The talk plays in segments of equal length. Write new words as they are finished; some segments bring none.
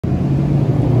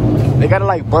They got a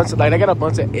like bunch of like they got a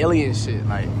bunch of alien shit.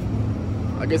 Like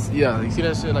I guess yeah, you see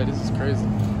that shit? Like this is crazy.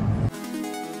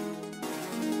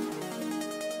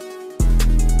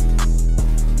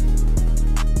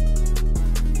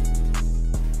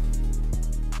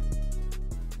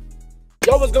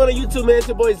 Yo, what's going on YouTube, man? It's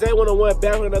your boy Zay101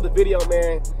 back with another video,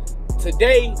 man.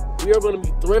 Today we are going to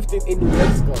be thrifting in New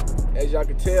Mexico. As y'all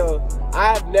can tell,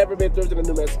 I've never been thrifting in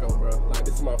New Mexico, bro. Like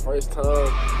this is my first time.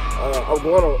 I'm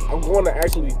going to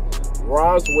actually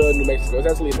Roswell, New Mexico. It's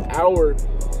actually an hour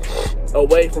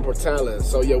away from Portales.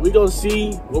 So yeah, we gonna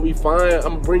see what we find. I'm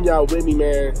gonna bring y'all with me,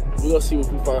 man. We gonna see if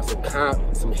we find some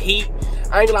comp, some heat.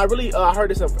 I ain't gonna lie, I really heard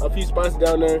there's a few spots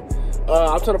down there.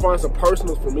 I'm trying to find some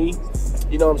personals for me.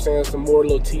 You know what I'm saying? Some more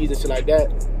little teas and shit like that.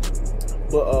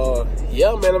 But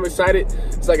yeah, man, I'm excited.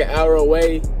 It's like an hour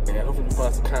away. Man, hopefully we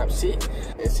find some comp shit.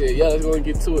 And shit, yeah, let's go and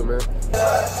get to it, man.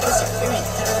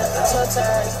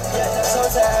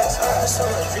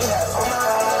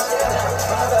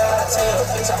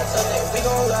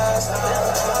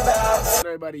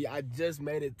 Everybody, I just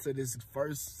made it to this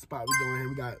first spot we going here.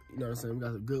 We got, you know what I'm saying, we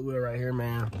got some Goodwill right here,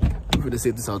 man. We're gonna see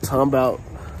what this all talking about.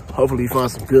 Hopefully we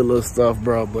find some good little stuff,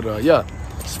 bro. But yeah,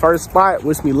 this first spot,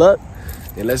 wish me luck.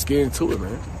 And let's get into it,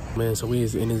 man. Man, so we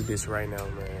is in this bitch right now,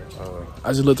 man.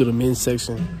 I just looked through the men's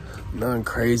section. Nothing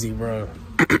crazy, bro.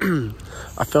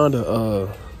 I found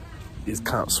this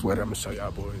comp sweater. I'm gonna show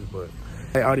y'all boys, but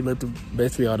I already looked through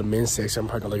basically all the men's section. I'm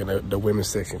probably gonna look at the women's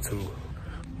section too.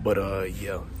 But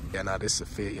yeah, nah, this is a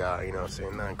fit, y'all. You know what I'm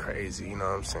saying? Nothing crazy. You know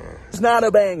what I'm saying? It's not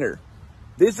a banger.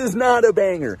 This is not a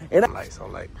banger. And so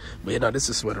like, but yeah, no, this is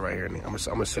a sweater right here. I'm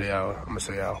gonna show y'all. I'm gonna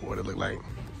show y'all what it look like.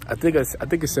 I think it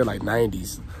said like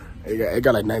 90s. It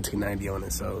got like 1990 on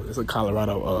it, so it's a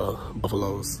Colorado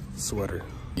Buffaloes sweater.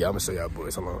 Yeah, I'm gonna show y'all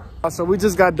boys. Hold on. So we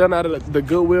just got done out of the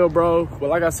Goodwill, bro. But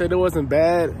like I said, it wasn't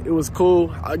bad. It was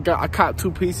cool. I caught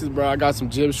 2 pieces, bro. I got some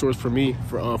gym shorts for me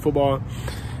for football,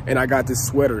 and I got this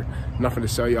sweater. Nothing to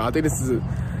show y'all. I think this is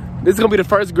gonna be the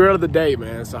first girl of the day,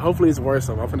 man. So hopefully it's worth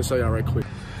something. I'm gonna show y'all right quick.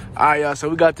 All right, y'all, so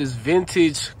we got this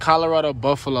vintage Colorado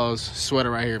Buffaloes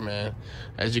sweater right here, man.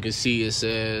 As you can see, it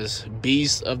says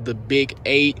Beast of the Big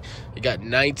 8. It got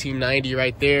 1990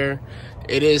 right there.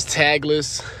 It is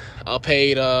tagless. I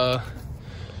paid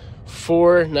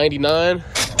 $4.99.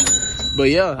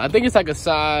 But yeah, I think it's like a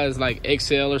size like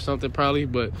XL or something probably.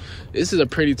 But this is a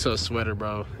pretty tough sweater,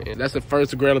 bro. And that's the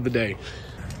first Grail of the day.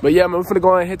 But yeah, man, we're finna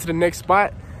go ahead and head to the next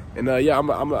spot. And yeah, I'm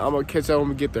gonna catch y'all when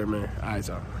we get there, man. All right,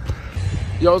 y'all.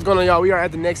 Yo, what's going on, y'all? We are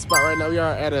at the next spot right now. We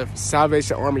are at a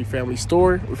Salvation Army family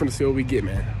store. We're finna see what we get,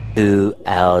 man. 2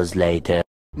 hours later.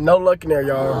 No luck in there,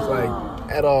 y'all. Like,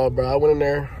 at all, bro. I went in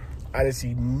there. I didn't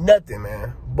see nothing,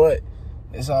 man. But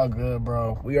it's all good,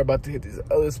 bro. We are about to hit this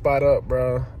other spot up,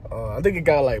 bro. I think it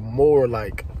got, like, more,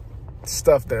 like,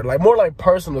 stuff there. Like, more, like,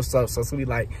 personal stuff. So it's gonna be,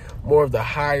 like, more of the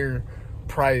higher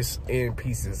price in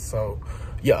pieces. So,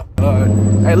 yeah.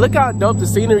 Hey, look how dope the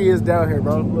scenery is down here,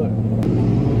 bro. Look.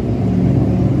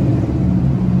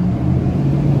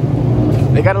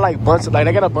 They got a like bunch of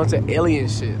they got a bunch of alien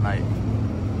shit. Like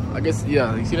I guess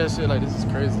yeah, you see that shit? Like this is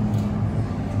crazy.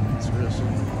 It's real shit.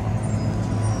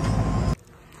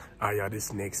 Alright, y'all,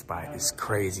 this next spot is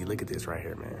crazy. Look at this right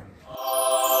here, man.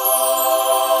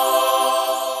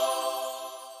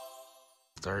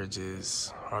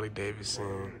 Sturgis, Harley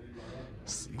Davidson.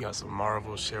 You got some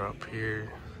Marvel shit up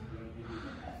here.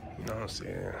 You know what I'm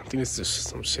saying? I think it's just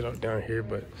some shit up down here,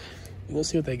 but you gonna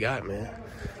see what they got, man.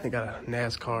 They got a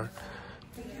NASCAR.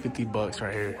 $50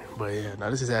 right here. But yeah, now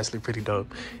this is actually pretty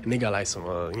dope. And they got like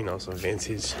some you know, some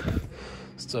vintage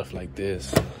stuff like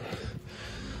this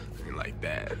and like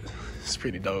that. It's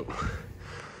pretty dope.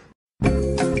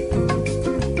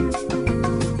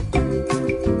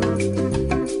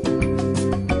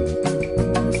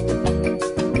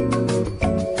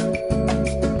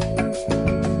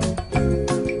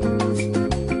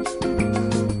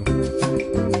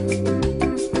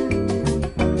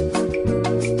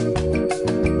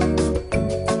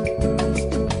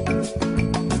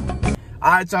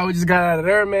 All right, y'all, we just got out of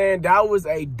there, man. That was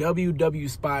a WW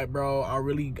spot, bro. I'm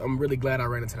really glad I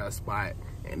ran into that spot,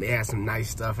 and they had some nice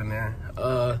stuff in there.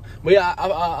 But yeah,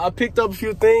 I picked up a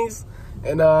few things,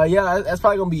 and yeah, that's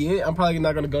probably gonna be it. I'm probably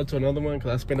not gonna go to another one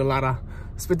because I spent a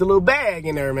little bag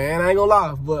in there, man. I ain't gonna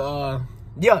lie, but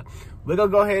yeah, we're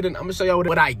gonna go ahead and I'm gonna show y'all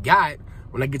what I got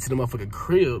when I get to the motherfucking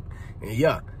crib. And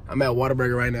yeah, I'm at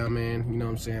Whataburger right now, man. You know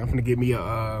what I'm saying? I'm gonna get me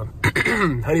a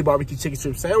honey barbecue chicken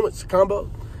strip sandwich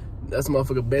combo. That's the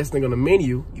motherfucking best thing on the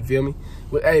menu. You feel me?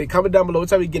 But hey, comment down below what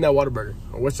time you getting that Whataburger,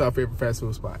 or what's your favorite fast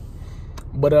food spot.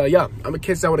 But yeah, I'm gonna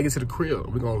catch y'all when I get to the crib.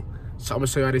 I'm gonna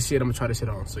show y'all this shit. I'm gonna try this shit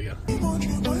on. So yeah.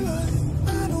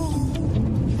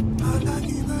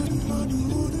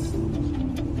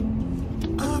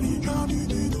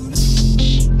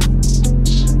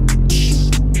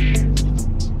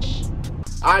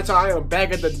 Alright, y'all, I am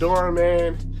back at the dorm,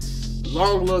 man.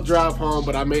 Long little drive home,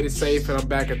 but I made it safe and I'm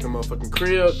back at the motherfucking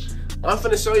crib. I'm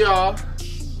finna show y'all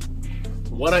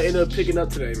what I ended up picking up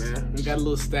today, man. We got a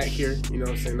little stack here, you know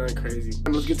what I'm saying, nothing crazy.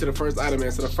 Let's get to the first item,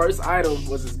 man. So the first item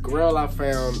was this Grail I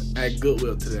found at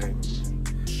Goodwill today.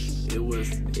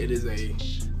 It is a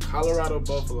Colorado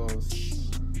Buffaloes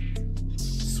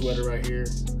sweater right here.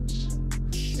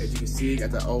 As you can see,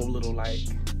 got the old little like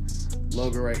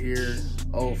logo right here,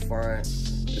 old font.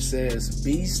 It says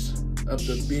Beast of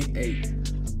the Big 8.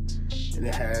 And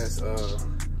it has as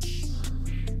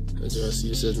y'all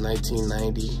see, it says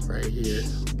 1990 right here.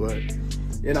 But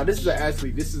you know, this is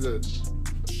a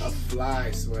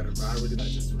fly sweater, bro. I really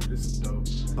like this one. This is dope.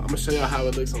 I'm gonna show y'all how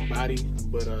it looks on body.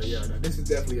 But yeah, no, this is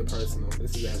definitely a personal.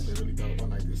 This is actually really dope. I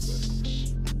like this sweater.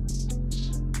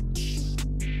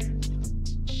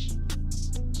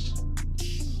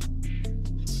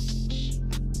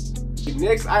 The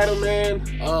next item, man,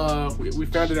 we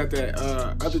found it at that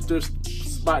other thrift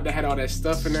spot that had all that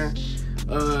stuff in there.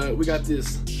 We got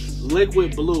this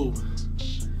liquid blue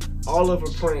all over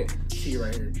print tee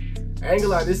right here. I ain't gonna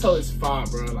lie, this hoe is fire,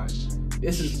 bro. Like,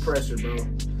 this is pressure, bro. I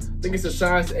think it's a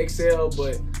size XL,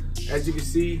 but as you can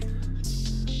see,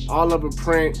 all over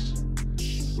print.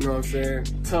 You know what I'm saying?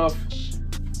 Tough,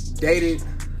 dated,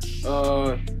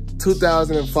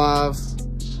 2005.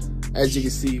 As you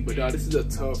can see, but this is a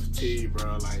tough tee,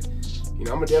 bro. Like, you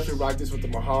know, I'm gonna definitely rock this with the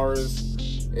Maharas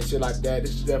and shit like that.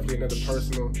 This is definitely another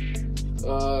personal.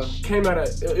 Came out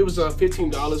at, it was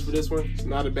 $15 for this one. It's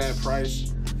not a bad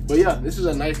price. But yeah, this is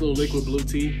a nice little liquid blue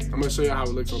tee. I'm gonna show you how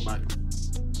it looks on body.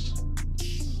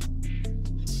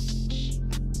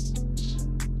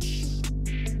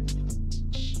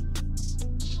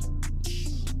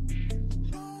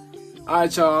 All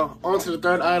right, y'all, on to the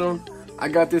third item. I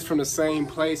got this from the same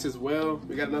place as well.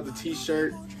 We got another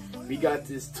t-shirt. We got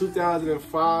this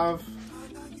 2005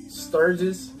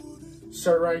 Sturgis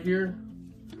shirt right here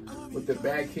with the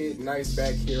back hit, nice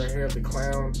back hit right here of the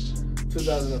clown.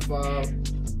 2005.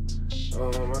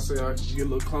 I'll show y'all, get a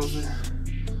little closer.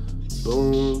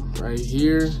 Boom, right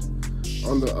here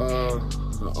on the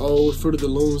old Fruit of the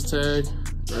Looms tag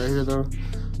right here though.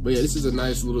 But yeah, this is a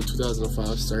nice little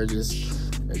 2005 Sturgis,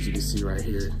 as you can see right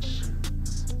here.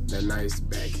 That nice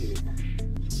back hit.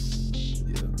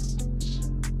 Yeah.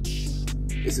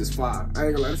 This is fire. I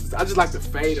ain't gonna lie. I just like the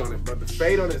fade on it, but the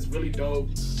fade on it is really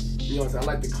dope. You know what I'm saying? I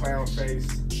like the clown face.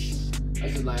 I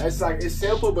just like, it's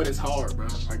simple, but it's hard, bro.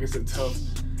 Like, it's a tough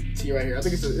tee right here. I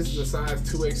think this is a size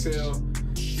 2XL.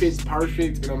 Fits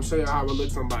perfect, and I'm gonna show you how it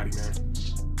looks on body, man.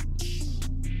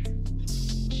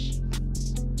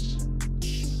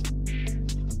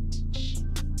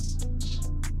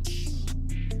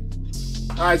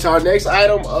 All right, y'all, next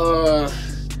item,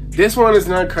 this one is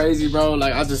not crazy, bro.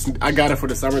 Like, I got it for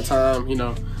the summertime, you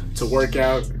know, to work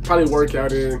out, probably work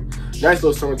out in. Nice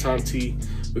little summertime tee.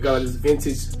 We got this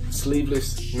vintage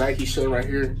sleeveless Nike shirt right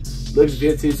here. Looks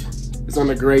vintage. It's on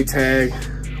the gray tag,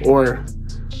 or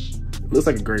looks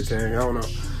like a gray tag, I don't know.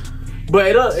 But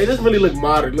it doesn't really look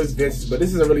modern, it looks vintage, but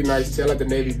this is a really nice tee. I like the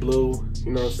navy blue,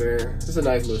 you know what I'm saying? It's a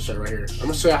nice little shirt right here. I'm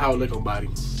gonna show you how it looks on body.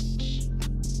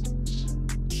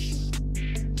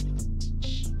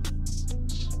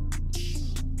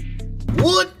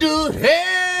 What the hell?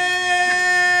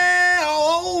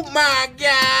 Oh my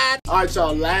God. All right,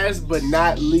 y'all, last but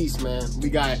not least, man,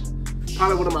 we got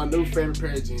probably one of my new favorite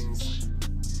pair of jeans.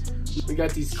 We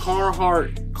got these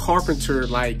Carhartt Carpenter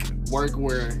like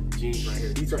workwear jeans right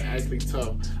here. These are actually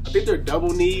tough. I think they're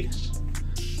double kneed,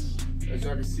 as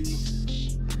y'all can see.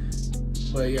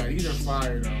 But yeah, these are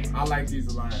fire though. I like these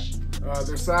a lot.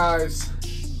 They're size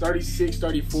 36,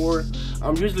 34.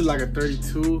 I'm usually like a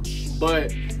 32,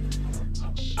 but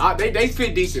they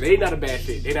fit decent. They not a bad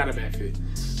fit. They not a bad fit.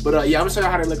 But yeah, I'm gonna show you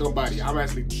how they look on body.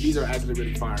 These are actually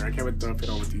really fire. I can't wait to throw a fit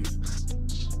on with these.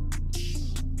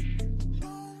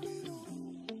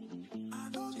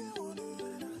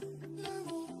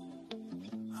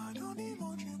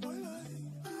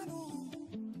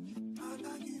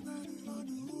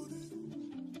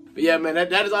 But yeah, man,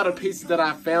 that is all the pieces that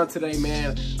I found today,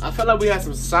 man. I felt like we had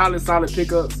some solid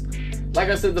pickups. Like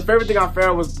I said, the favorite thing I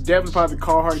found was definitely probably the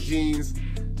Carhartt jeans.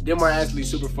 Them are actually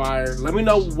super fire. Let me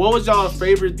know what was y'all's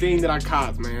favorite thing that I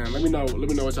caught, man. Let me know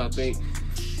what y'all think.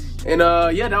 And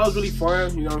yeah, that was really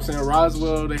fun. You know what I'm saying?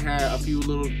 Roswell, they had a few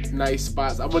little nice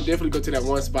spots. I'm gonna definitely go to that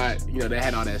one spot. You know, they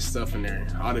had all that stuff in there,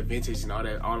 all the vintage and all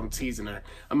them tees in there.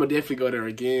 I'm gonna definitely go there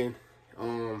again.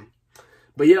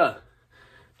 But yeah,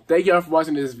 thank y'all for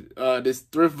watching this this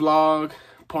thrift vlog.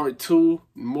 part 2.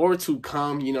 More to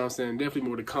come, you know what I'm saying? Definitely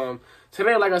more to come.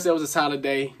 Today, like I said, was a solid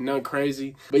day. Nothing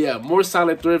crazy. But yeah, more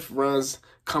solid thrift runs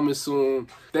coming soon.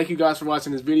 Thank you guys for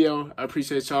watching this video. I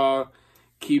appreciate y'all.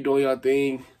 Keep doing your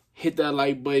thing. Hit that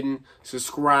like button.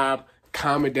 Subscribe.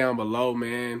 Comment down below,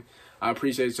 man. I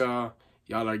appreciate y'all.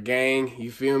 Y'all are gang.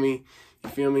 You feel me? You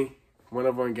feel me? One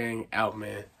of one gang out,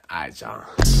 man. All right,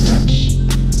 y'all.